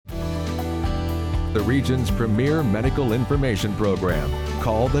the region's premier medical information program,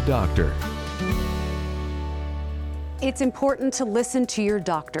 Call the Doctor. It's important to listen to your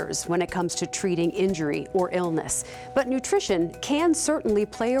doctors when it comes to treating injury or illness, but nutrition can certainly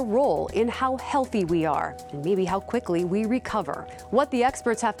play a role in how healthy we are and maybe how quickly we recover. What the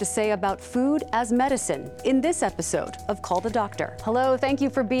experts have to say about food as medicine in this episode of Call the Doctor. Hello, thank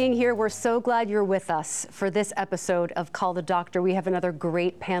you for being here. We're so glad you're with us for this episode of Call the Doctor. We have another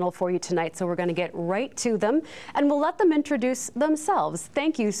great panel for you tonight, so we're going to get right to them and we'll let them introduce themselves.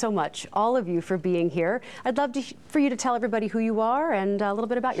 Thank you so much, all of you, for being here. I'd love for you to tell everybody who you are and a little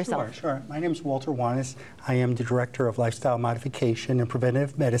bit about yourself. Sure. My name is Walter Wanis. I am the Director of Lifestyle Modification and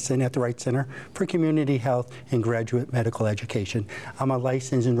Preventive Medicine at the Wright Center for Community Health and Graduate Medical Education. I'm a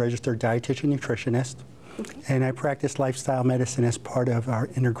licensed and registered dietitian nutritionist, and I practice lifestyle medicine as part of our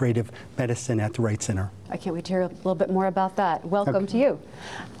integrative medicine at the Wright Center. I can't wait to hear a little bit more about that. Welcome to you.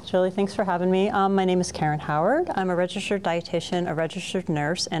 Julie, thanks for having me. My name is Karen Howard. I'm a registered dietitian, a registered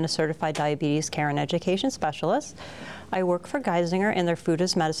nurse, and a certified diabetes care and education specialist. I work for Geisinger in their food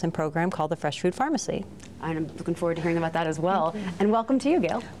as medicine program called the Fresh Food Pharmacy. I'm looking forward to hearing about that as well. And welcome to you,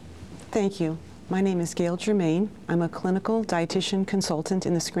 Gail. Thank you. My name is Gail Germain. I'm a clinical dietitian consultant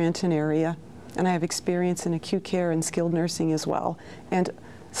in the Scranton area, and I have experience in acute care and skilled nursing as well, and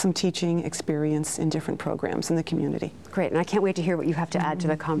some teaching experience in different programs in the community. Great, and I can't wait to hear what you have to add to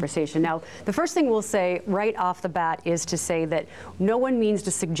the conversation. Now, the first thing we'll say right off the bat is to say that no one means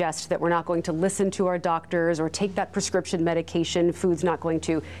to suggest that we're not going to listen to our doctors or take that prescription medication. Food's not going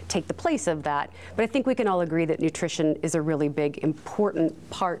to take the place of that. But I think we can all agree that nutrition is a really big, important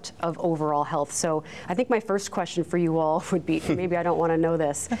part of overall health. So I think my first question for you all would be, maybe I don't want to know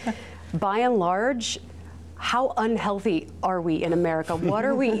this, by and large, how unhealthy are we in America? What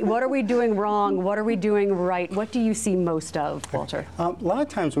are we doing wrong? What are we doing right? What do you see most of, Walter? A lot of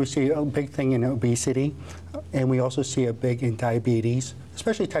times we see a big thing in obesity, and we also see a big in diabetes,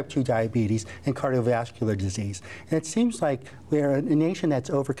 especially type 2 diabetes and cardiovascular disease. And it seems like we're a nation that's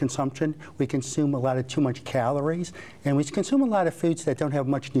overconsumption. We consume a lot of too much calories, and we consume a lot of foods that don't have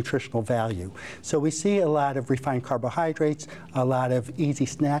much nutritional value. So we see a lot of refined carbohydrates, a lot of easy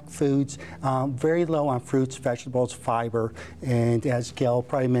snack foods, very low on fruits, vegetables, fiber, and as Gail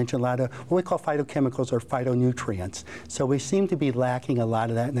probably mentioned, a lot of what we call phytochemicals or phytonutrients. So we seem to be lacking a lot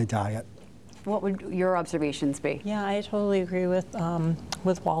of that in the diet. What would your observations be? Yeah, I totally agree with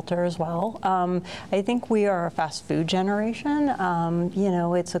Walter as well. I think we are a fast food generation. You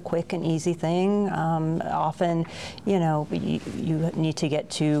know, it's a quick and easy thing. Often, you know, you need to get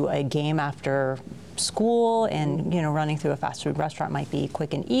to a game after school, and you know, running through a fast food restaurant might be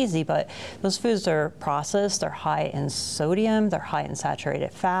quick and easy, but those foods are processed, they're high in sodium, they're high in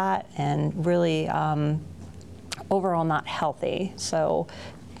saturated fat, and really overall not healthy. So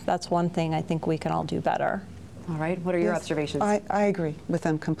that's one thing I think we can all do better. All right, what are your observations? I agree with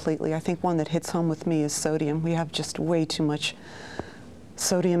them completely. I think one that hits home with me is sodium. We have just way too much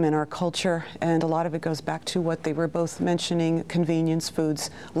sodium in our culture, and a lot of it goes back to what they were both mentioning, convenience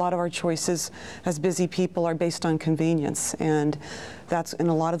foods. A lot of our choices as busy people are based on convenience, and that's in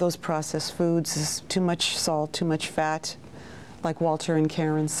a lot of those processed foods is too much salt, too much fat, like Walter and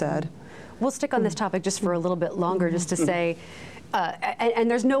Karen said. We'll stick on this topic just for a little bit longer, just to say,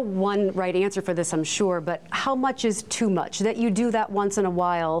 and there's no one right answer for this, I'm sure, but how much is too much? That you do that once in a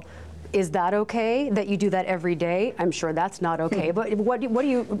while, is that okay? That you do that every day? I'm sure that's not okay. But what do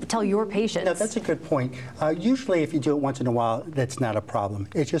you tell your patients? No, that's a good point. Usually if you do it once in a while, that's not a problem.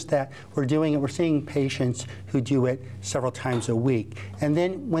 It's just that we're seeing patients who do it several times a week. And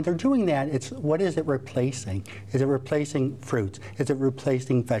then when they're doing that, it's what is it replacing? Is it replacing fruits? Is it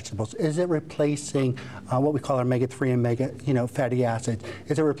replacing vegetables? Is it replacing what we call omega-3 and fatty acids?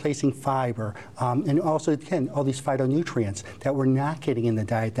 Is it replacing fiber? And also, again, all these phytonutrients that we're not getting in the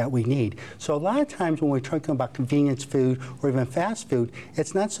diet that we need. So a lot of times when we're talking about convenience food or even fast food,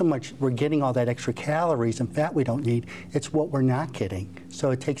 it's not so much we're getting all that extra calories and fat we don't need, it's what we're not getting. So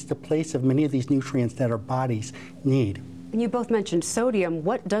it takes the place of many of these nutrients that our bodies need. And you both mentioned sodium.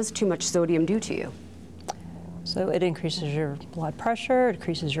 What does too much sodium do to you? So it increases your blood pressure, it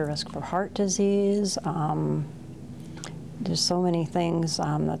increases your risk for heart disease. There's so many things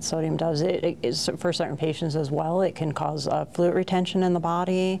that sodium does. It is for certain patients as well. It can cause fluid retention in the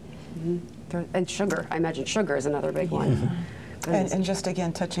body. And sugar. I imagine sugar is another big one. And just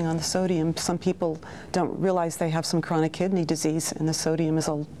again, touching on the sodium, some people don't realize they have some chronic kidney disease, and the sodium is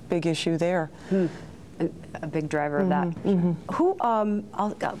a big issue there. A big driver of that. Who,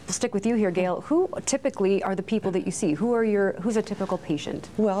 I'll stick with you here, Gail. Who typically are the people that you see? Who's a typical patient?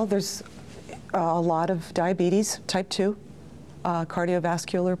 Well, there's a lot of diabetes, type 2.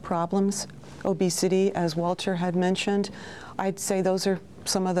 cardiovascular problems, obesity, as Walter had mentioned. I'd say those are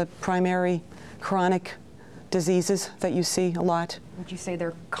some of the primary chronic diseases that you see a lot. Would you say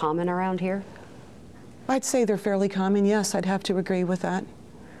they're common around here? I'd say they're fairly common, yes, I'd have to agree with that.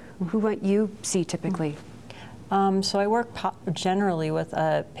 Who might you see typically? So I work generally with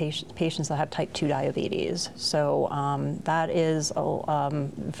patients that have type 2 diabetes. So that is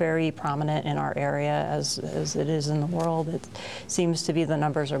very prominent in our area as it is in the world. It seems to be the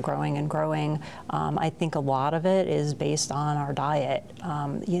numbers are growing and growing. I think a lot of it is based on our diet.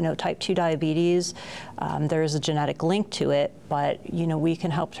 Type 2 diabetes, there is a genetic link to it, but we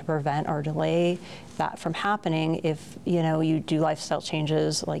can help to prevent or delay that from happening if you do lifestyle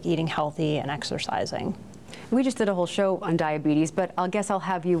changes like eating healthy and exercising. We just did a whole show on diabetes, but I guess I'll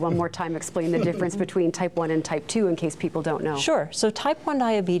have you one more time explain the difference between type 1 and type 2 in case people don't know. Sure. So type 1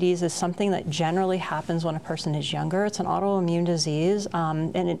 diabetes is something that generally happens when a person is younger. It's an autoimmune disease,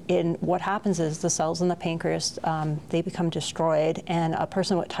 and what happens is the cells in the pancreas, they become destroyed, and a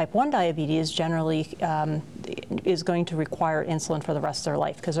person with type 1 diabetes generally is going to require insulin for the rest of their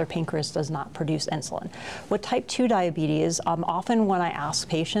life because their pancreas does not produce insulin. With type 2 diabetes, often when I ask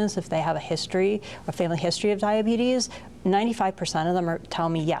patients if they have a history, a family history of diabetes, 95% of them tell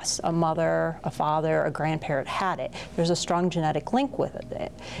me yes, a mother, a father, a grandparent had it. There's a strong genetic link with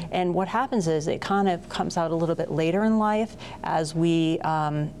it. And what happens is it kind of comes out a little bit later in life as we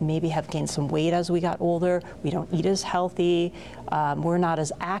maybe have gained some weight as we got older, we don't eat as healthy, we're not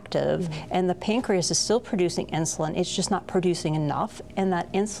as active, and the pancreas is still producing insulin, it's just not producing enough, and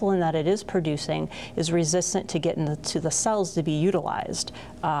that insulin that it is producing is resistant to get into the cells to be utilized.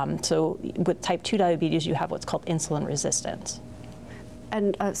 So with type 2 diabetes, you have what's called insulin resistance.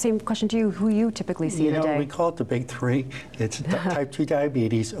 And same question to you, who you typically see in a day? We call it the big three. It's type 2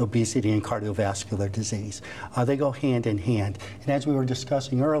 diabetes, obesity, and cardiovascular disease. They go hand in hand. And as we were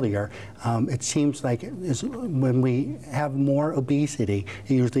discussing earlier, it seems like when we have more obesity,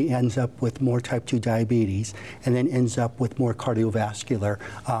 it usually ends up with more type 2 diabetes and then ends up with more cardiovascular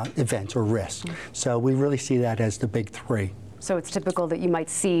events or risks. So we really see that as the big three. So it's typical that you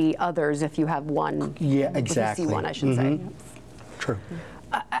might see others if you have one. Yeah, exactly. If you see one, I should say. True.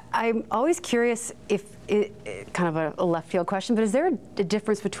 I'm always curious if, kind of a left field question, but is there a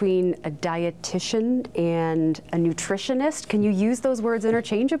difference between a dietitian and a nutritionist? Can you use those words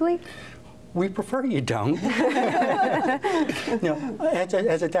interchangeably? We prefer you don't. No, as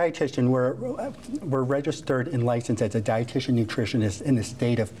a dietitian, we're registered and licensed as a dietitian nutritionist in the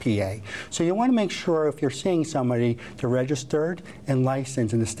state of PA. So you want to make sure if you're seeing somebody, they're registered and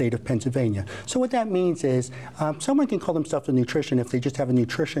licensed in the state of Pennsylvania. So what that means is someone can call themselves a nutrition if they just have a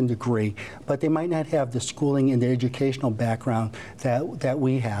nutrition degree, but they might not have the schooling and the educational background that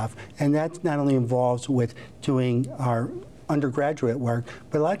we have. And that not only involves with doing our undergraduate work,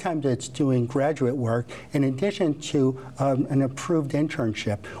 but a lot of times it's doing graduate work in addition to an approved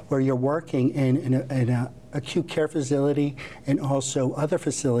internship where you're working in an acute care facility and also other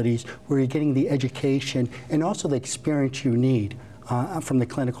facilities where you're getting the education and also the experience you need from the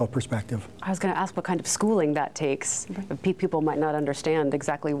clinical perspective. I was going to ask what kind of schooling that takes. People might not understand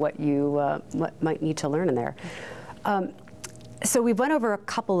exactly what you might need to learn in there. So we went over a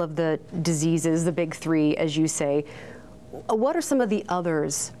couple of the diseases, the big three, as you say. What are some of the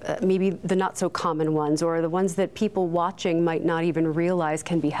others, maybe the not so common ones, or the ones that people watching might not even realize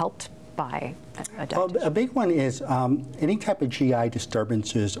can be helped by a dietitian? Well, a big one is any type of GI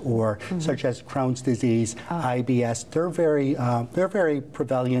disturbances, or such as Crohn's disease, IBS. They're very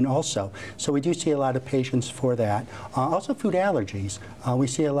prevalent also. So we do see a lot of patients for that. Also, food allergies. We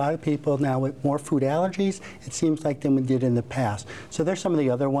see a lot of people now with more food allergies, it seems like, than we did in the past. So there's some of the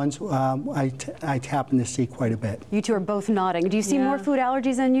other ones I happen to see quite a bit. You two are both nodding. Do you see more food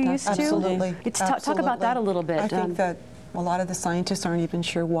allergies than you used to? Absolutely. Talk about that a little bit. I think that a lot of the scientists aren't even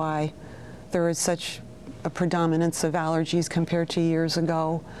sure why there is such a predominance of allergies compared to years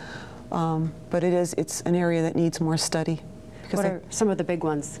ago. But it's an area that needs more study. What are some of the big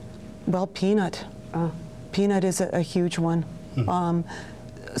ones? Well, peanut. Peanut is a huge one.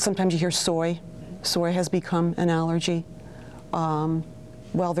 Sometimes you hear soy. Soy has become an allergy.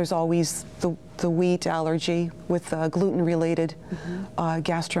 Well, there's always the wheat allergy with gluten-related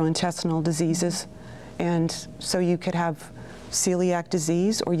gastrointestinal diseases. And so you could have celiac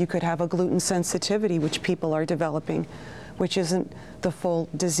disease, or you could have a gluten sensitivity, which people are developing, which isn't the full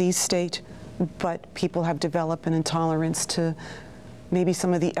disease state, but people have developed an intolerance to maybe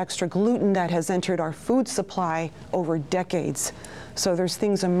some of the extra gluten that has entered our food supply over decades. So there's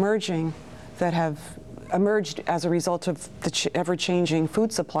things emerging that have emerged as a result of the ever-changing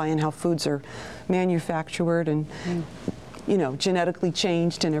food supply and how foods are manufactured and genetically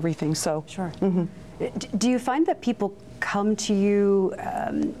changed and everything. So Sure. Do you find that people come to you,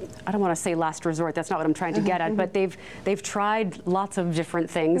 I don't want to say last resort, that's not what I'm trying to get at, but they've tried lots of different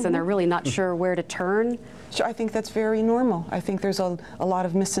things and they're really not sure where to turn? Sure, I think that's very normal. I think there's a lot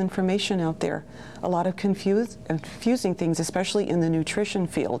of misinformation out there, a lot of confusing things, especially in the nutrition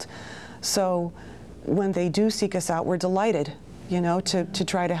field. So when they do seek us out, we're delighted, to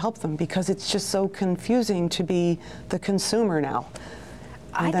try to help them, because it's just so confusing to be the consumer now.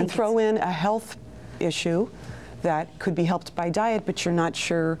 And then throw in a health issue that could be helped by diet, but you're not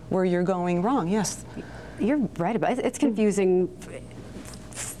sure where you're going wrong. Yes. You're right about it. It's confusing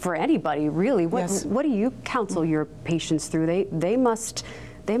for anybody, really. Yes. What do you counsel your patients through? They must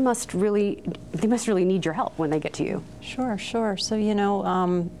really need your help when they get to you. Sure. So,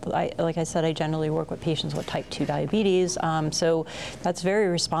 like I said, I generally work with patients with type 2 diabetes. So that's very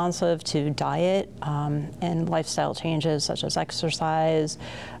responsive to diet and lifestyle changes such as exercise.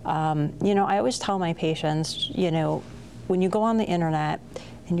 I always tell my patients, when you go on the internet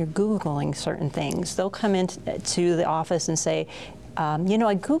and you're Googling certain things, they'll come into the office and say, I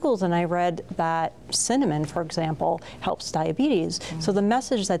Googled and I read that cinnamon, for example, helps diabetes. So the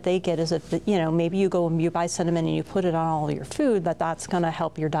message that they get is if, maybe you go and you buy cinnamon and you put it on all your food, that's going to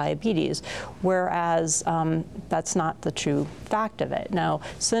help your diabetes. Whereas that's not the true fact of it. Now,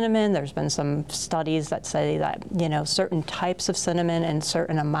 cinnamon, there's been some studies that say that, certain types of cinnamon and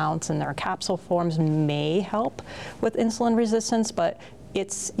certain amounts in their capsule forms may help with insulin resistance, but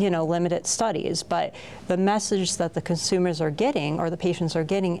it's limited studies, but the message that the consumers are getting or the patients are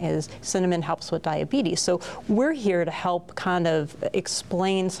getting is cinnamon helps with diabetes. So we're here to help kind of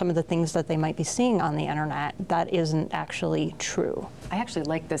explain some of the things that they might be seeing on the internet that isn't actually true. I actually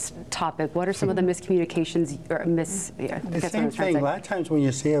like this topic. What are some of the miscommunications or The same thing. A lot of times when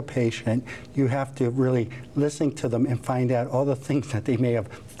you see a patient, you have to really listen to them and find out all the things that they may have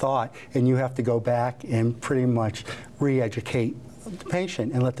thought, and you have to go back and pretty much re-educate the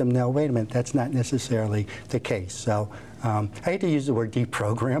patient and let them know, wait a minute, that's not necessarily the case. So I hate to use the word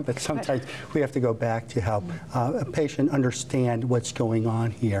deprogram, but sometimes we have to go back to help a patient understand what's going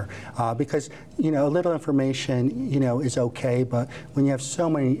on here. Because, a little information, is okay, but when you have so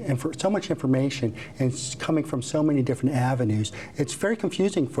much information and it's coming from so many different avenues, it's very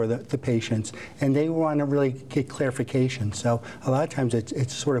confusing for the patients, and they want to really get clarification. So a lot of times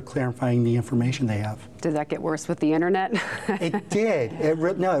it's sort of clarifying the information they have. Did that get worse with the internet? It did. It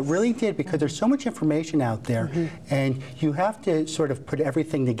really did, because there's so much information out there, and you have to sort of put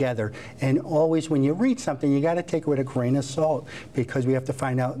everything together. And always, when you read something, you got to take it with a grain of salt, because we have to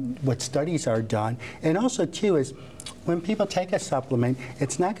find out what studies are done. And also, too, is when people take a supplement,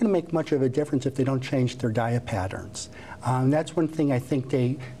 it's not going to make much of a difference if they don't change their diet patterns. That's one thing I think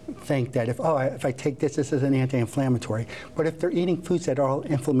they think that if I take this is an anti-inflammatory. But if they're eating foods that are all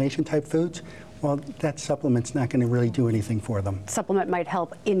inflammation-type foods, well, that supplement's not going to really do anything for them. Supplement might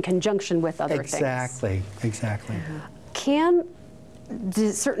help in conjunction with other things. Exactly. Can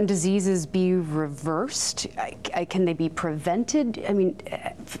certain diseases be reversed? Can they be prevented? I mean,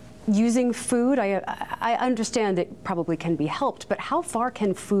 using food, I understand it probably can be helped, but how far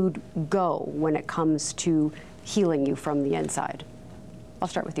can food go when it comes to healing you from the inside? I'll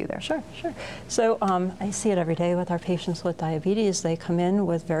start with you there. Sure. So I see it every day with our patients with diabetes. They come in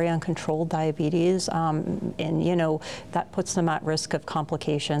with very uncontrolled diabetes, and that puts them at risk of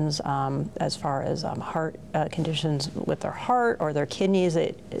complications as far as heart conditions with their heart or their kidneys.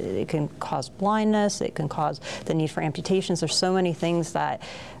 It can cause blindness. It can cause the need for amputations. There's so many things that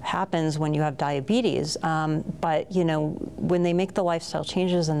happens when you have diabetes. But when they make the lifestyle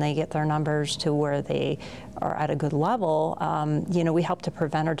changes and they get their numbers to where they are at a good level, we help to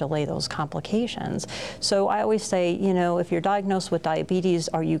prevent or delay those complications. So I always say, if you're diagnosed with diabetes,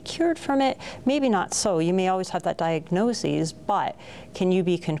 are you cured from it? Maybe not so. You may always have that diagnosis, but can you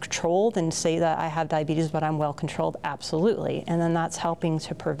be controlled and say that I have diabetes, but I'm well controlled? Absolutely. And then that's helping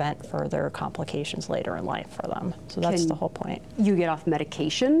to prevent further complications later in life for them. So that's the whole point. You get off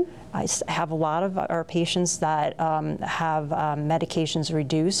medication? I have a lot of our patients that have medications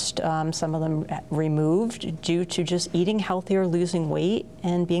reduced, some of them removed due to just eating healthier, losing weight,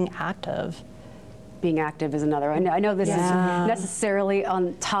 and being active. Being active is another. I know this isn't necessarily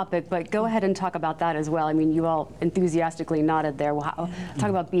on topic, but go ahead and talk about that as well. I mean, you all enthusiastically nodded there. Talk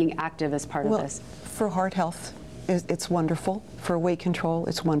about being active as part of this. For heart health, it's wonderful. For weight control,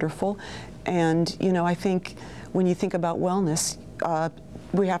 it's wonderful. And, I think when you think about wellness,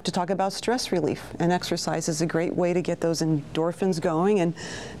 we have to talk about stress relief, and exercise is a great way to get those endorphins going and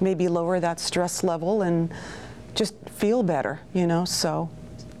maybe lower that stress level and just feel better, so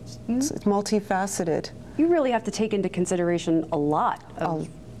it's multifaceted. You really have to take into consideration a lot of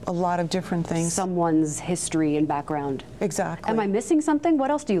A lot of different things. someone's history and background. Exactly. Am I missing something?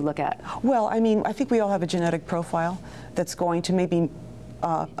 What else do you look at? Well, I mean, I think we all have a genetic profile that's going to maybe,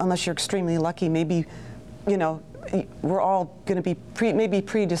 unless you're extremely lucky, maybe, you know, we're all going to be maybe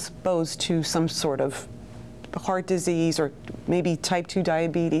predisposed to some sort of heart disease or maybe type 2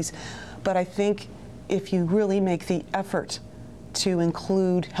 diabetes. But I think if you really make the effort to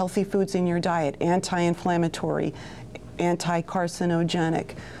include healthy foods in your diet, anti-inflammatory,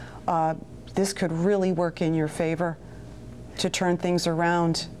 anti-carcinogenic, this could really work in your favor to turn things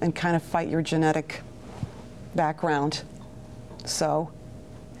around and kind of fight your genetic background. So,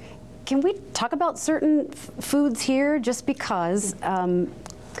 Can we talk about certain foods here? Just because,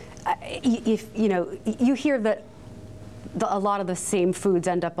 if you know, you hear that a lot of the same foods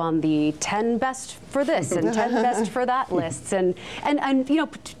end up on the 10 best for this and 10 best for that lists, and you know,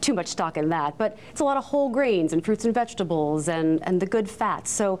 put too much stock in that. But it's a lot of whole grains and fruits and vegetables and the good fats.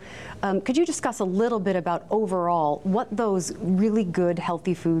 So, could you discuss a little bit about overall what those really good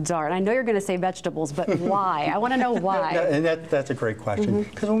healthy foods are? And I know you're going to say vegetables, but why? I want to know why. And that's a great question,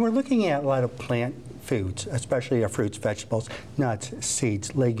 because when we're looking at a lot of plant foods, especially our fruits, vegetables, nuts,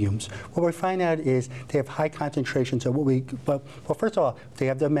 seeds, legumes, what we find out is they have high concentrations of well, first of all, they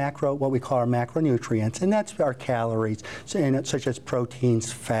have what we call our macronutrients, and that's our calories, such as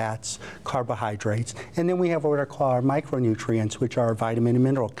proteins, fats, carbohydrates. And then we have what are called our micronutrients, which are vitamin and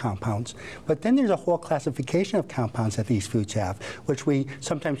mineral compounds. But then there's a whole classification of compounds that these foods have, which we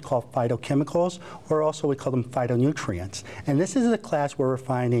sometimes call phytochemicals, or also we call them phytonutrients. And this is the class where we're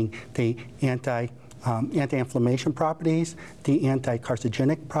finding the anti-inflammation properties, the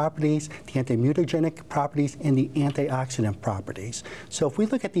anti-carcinogenic properties, the anti-mutagenic properties, and the antioxidant properties. So if we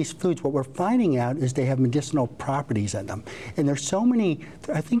look at these foods, what we're finding out is they have medicinal properties in them. And there's so many,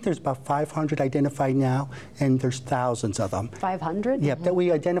 I think there's about 500 identified now, and there's thousands of them. 500? Yep, that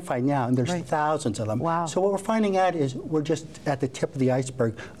we identify now, and there's Right. thousands of them. Wow. So what we're finding out is we're just at the tip of the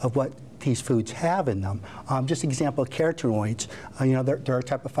iceberg of what these foods have in them. Just example, carotenoids, you know, they're a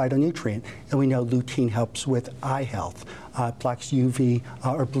type of phytonutrient, and we know lutein helps with eye health, blocks UV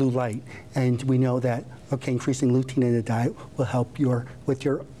or blue light, and we know that increasing lutein in the diet will help with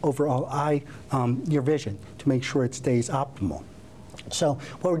your overall eye, your vision, to make sure it stays optimal. So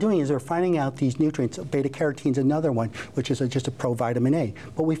what we're doing is we're finding out these nutrients. Beta carotene is another one, which is just a provitamin A.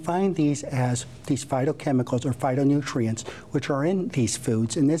 But we find these as these phytochemicals or phytonutrients, which are in these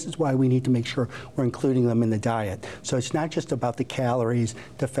foods, and this is why we need to make sure we're including them in the diet. So it's not just about the calories,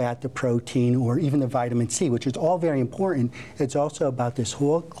 the fat, the protein, or even the vitamin C, which is all very important. It's also about this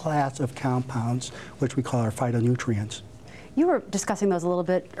whole class of compounds, which we call our phytonutrients. You were discussing those a little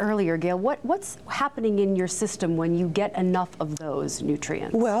bit earlier, Gail. What's happening in your system when you get enough of those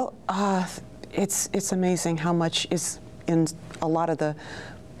nutrients? well, it's amazing how much is in a lot of the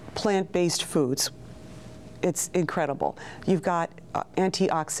plant-based foods. It's incredible. You've got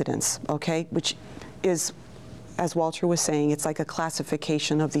antioxidants, okay, which is, as Walter was saying, it's like a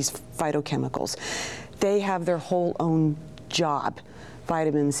classification of these phytochemicals. They have their whole own job.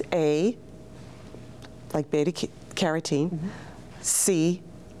 Vitamins A, like beta carotene, C,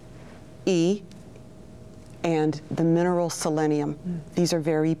 E, and the mineral selenium. These are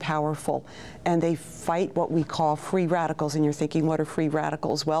very powerful, and they fight what we call free radicals. And you're thinking, what are free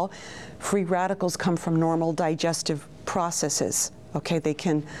radicals? Well, free radicals come from normal digestive processes. Okay, they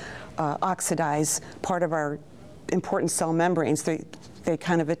can oxidize part of our important cell membranes. They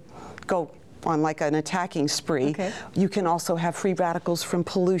kind of go on like an attacking spree. Okay. You can also have free radicals from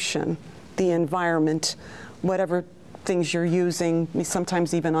pollution, the environment, whatever things you're using,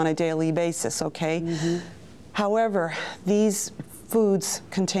 sometimes even on a daily basis, okay? However, these foods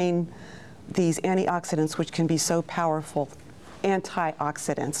contain these antioxidants, which can be so powerful,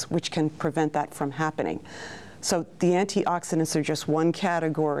 antioxidants, which can prevent that from happening. So the antioxidants are just one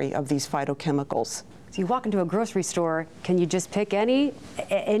category of these phytochemicals. So you walk into a grocery store, can you just pick any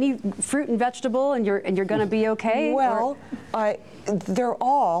fruit and vegetable and you're going to be okay? Well, they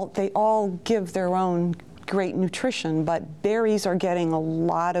all give their own great nutrition, but berries are getting a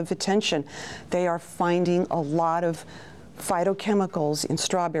lot of attention. They are finding a lot of phytochemicals in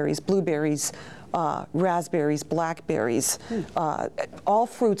strawberries, blueberries, raspberries, blackberries. All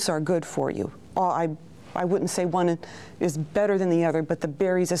fruits are good for you. I wouldn't say one is better than the other, but the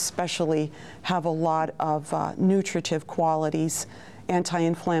berries especially have a lot of nutritive qualities,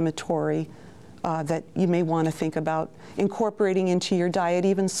 anti-inflammatory, that you may want to think about incorporating into your diet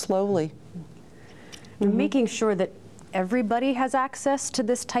even slowly. Making sure that everybody has access to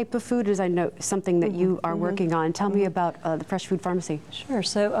this type of food? As I know, something that you are working on. Tell me about the Fresh Food Pharmacy. Sure.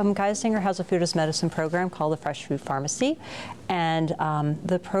 So Geisinger has a food as medicine program called the Fresh Food Pharmacy, and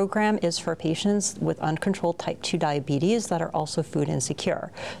the program is for patients with uncontrolled type 2 diabetes that are also food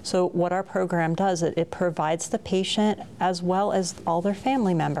insecure. So what our program does, it provides the patient as well as all their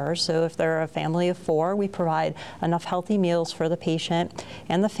family members. So if they're a family of 4, we provide enough healthy meals for the patient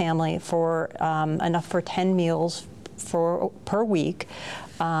and the family for enough for 10 meals per week.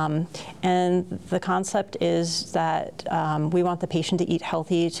 And the concept is that we want the patient to eat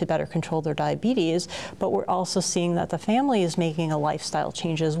healthy to better control their diabetes, but we're also seeing that the family is making a lifestyle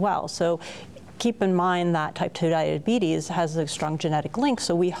change as well. So keep in mind that type 2 diabetes has a strong genetic link,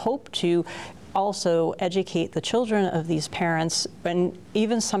 so we hope to also educate the children of these parents and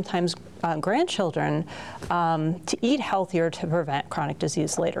even sometimes grandchildren to eat healthier to prevent chronic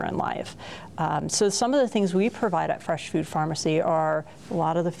disease later in life. So some of the things we provide at Fresh Food Pharmacy are a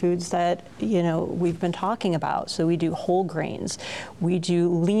lot of the foods that we've been talking about. So we do whole grains, we do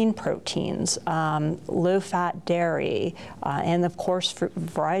lean proteins, low-fat dairy, and of course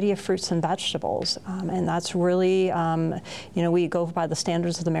variety of fruits and vegetables. And that's really, we go by the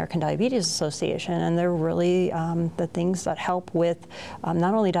standards of the American Diabetes Association, and they're really the things that help with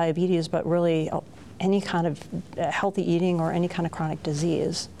not only diabetes but really any kind of healthy eating or any kind of chronic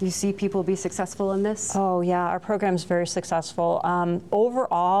disease. You see people be successful in this? Oh yeah, our program's very successful.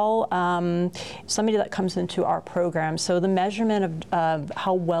 Overall, somebody that comes into our program, so the measurement of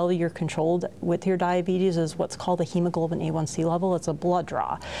how well you're controlled with your diabetes is what's called a hemoglobin A1C level. It's a blood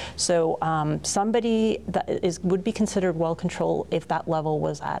draw. So somebody that would be considered well controlled if that level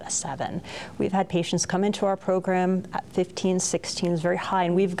was at a 7. We've had patients come into our program at 15, 16 is very high,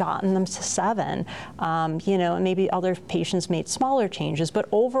 and we've gotten them to 7. And maybe other patients made smaller changes, but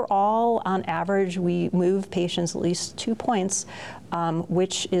overall, on average, we move patients at least 2 points,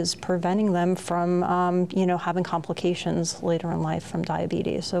 which is preventing them from, having complications later in life from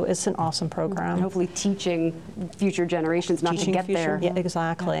diabetes. So it's an awesome program. And hopefully teaching future generations not to get there. Yeah,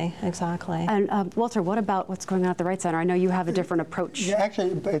 exactly. And Walter, what about what's going on at the Wright Center? I know you have a different approach. Yeah,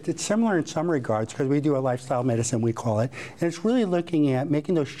 actually, it's similar in some regards because we do a lifestyle medicine, we call it, and it's really looking at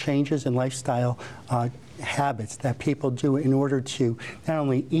making those changes in lifestyle habits that people do in order to not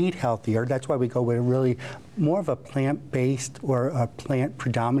only eat healthier, that's why we go with a really more of a plant-based or a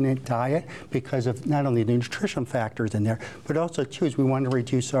plant-predominant diet because of not only the nutrition factors in there, but also too is we want to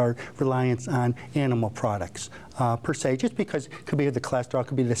reduce our reliance on animal products per se, just because it could be the cholesterol, it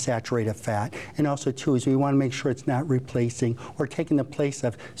could be the saturated fat, and also too is we want to make sure it's not replacing or taking the place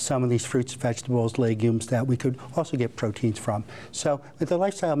of some of these fruits, vegetables, legumes that we could also get proteins from. So with the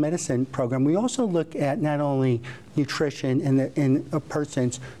lifestyle medicine program, we also look at not only nutrition in a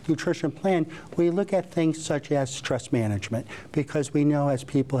person's nutrition plan, we look at things such as stress management because we know as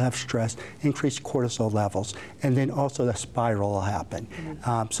people have stress, increased cortisol levels, and then also the spiral will happen.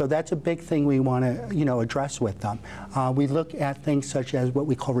 So that's a big thing we want to address with them. We look at things such as what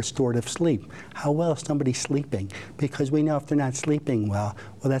we call restorative sleep. How well is somebody sleeping? Because we know if they're not sleeping well,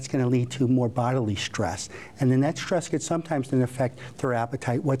 that's going to lead to more bodily stress. And then that stress could sometimes then affect their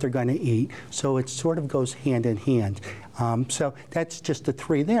appetite, what they're going to eat. So it sort of goes hand in hand. So that's just the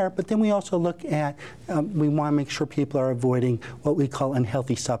 3 there. But then we also look at, we want to make sure people are avoiding what we call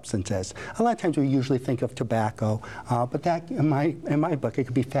unhealthy substances. A lot of times we usually think of tobacco, but that, in my book, it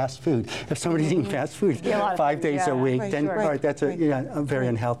could be fast food. If somebody's eating fast food 5 days a week, then that's a very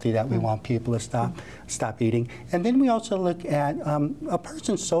unhealthy that we want people to stop eating. And then we also look at a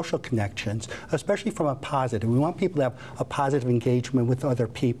person's social connections, especially from a positive. We want people to have a positive engagement with other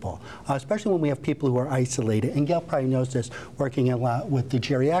people, especially when we have people who are isolated. And Gail probably knows this, working a lot with the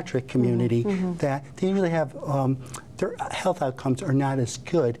geriatric community, that they usually have their health outcomes are not as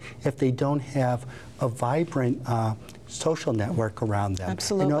good if they don't have a vibrant social network around them.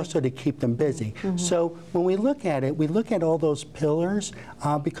 Absolutely. And also to keep them busy. So when we look at it, we look at all those pillars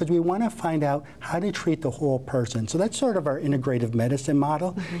because we want to find out how to treat the whole person. So that's sort of our integrative medicine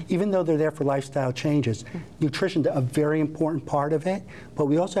model. Even though they're there for lifestyle changes, nutrition is a very important part of it, but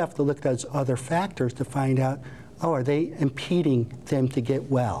we also have to look at those other factors to find out, are they impeding them to get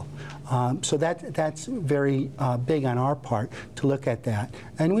well? So that's very big on our part to look at that.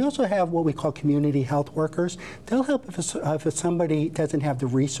 And we also have what we call community health workers. They'll help if somebody doesn't have the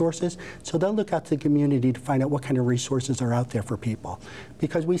resources. So they'll look out to the community to find out what kind of resources are out there for people.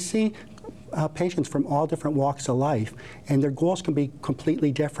 Because we see patients from all different walks of life, and their goals can be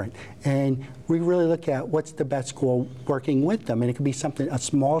completely different. And we really look at what's the best goal working with them. And it could be something, a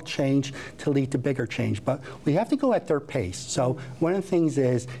small change to lead to bigger change. But we have to go at their pace. So one of the things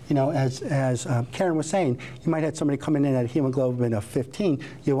is, as Karen was saying, you might have somebody coming in at a hemoglobin of 15.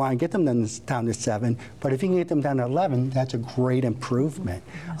 You want to get them down to 7. But if you can get them down to 11, that's a great improvement.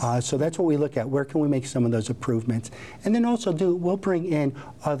 So that's what we look at. Where can we make some of those improvements? And then also we'll bring in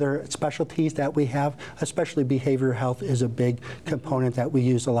other specialties that we have, especially behavioral health is a big component that we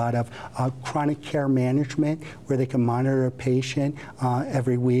use a lot of. Chronic care management, where they can monitor a patient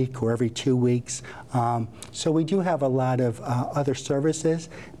every week or every 2 weeks. So we do have a lot of other services,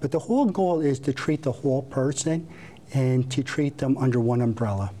 but the whole goal is to treat the whole person and to treat them under one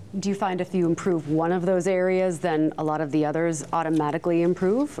umbrella. Do you find if you improve one of those areas, then a lot of the others automatically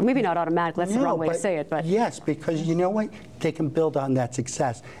improve? Or maybe not automatically, that's the wrong way to say it. But yes, because you know what? They can build on that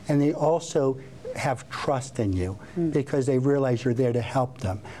success, and they also have trust in you because they realize you're there to help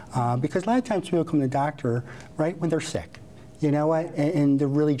them. Because a lot of times people come to the doctor, right, when they're sick. You know what? And they're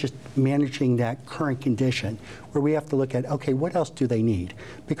really just managing that current condition, where we have to look at, okay, what else do they need?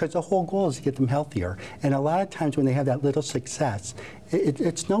 Because the whole goal is to get them healthier. And a lot of times when they have that little success,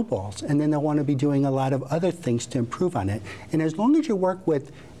 it snowballs, and then they'll want to be doing a lot of other things to improve on it. And as long as you work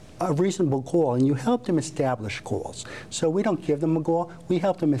with a reasonable goal and you help them establish goals. So we don't give them a goal, we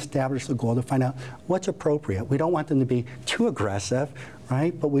help them establish the goal to find out what's appropriate. We don't want them to be too aggressive,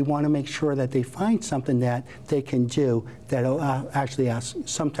 right? But we want to make sure that they find something that they can do that'll actually ask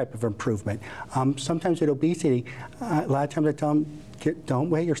some type of improvement. Sometimes with obesity, a lot of times I tell them,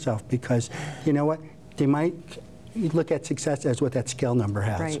 don't weigh yourself, because you know what? They might look at success as what that scale number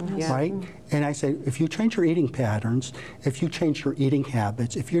has, right? And I say, if you change your eating patterns, if you change your eating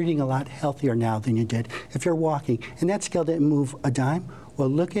habits, if you're eating a lot healthier now than you did, if you're walking, and that scale didn't move a dime, well,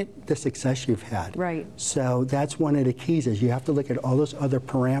 look at the success you've had. Right. So that's one of the keys, is you have to look at all those other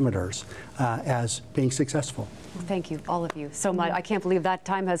parameters as being successful. Thank you, all of you, so much. I can't believe that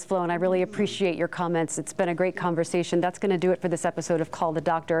time has flown. I really appreciate your comments. It's been a great conversation. That's going to do it for this episode of Call the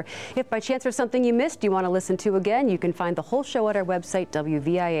Doctor. If by chance there's something you missed you want to listen to again, you can find the whole show at our website,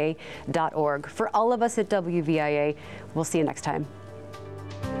 WVIA.org. For all of us at WVIA, we'll see you next time.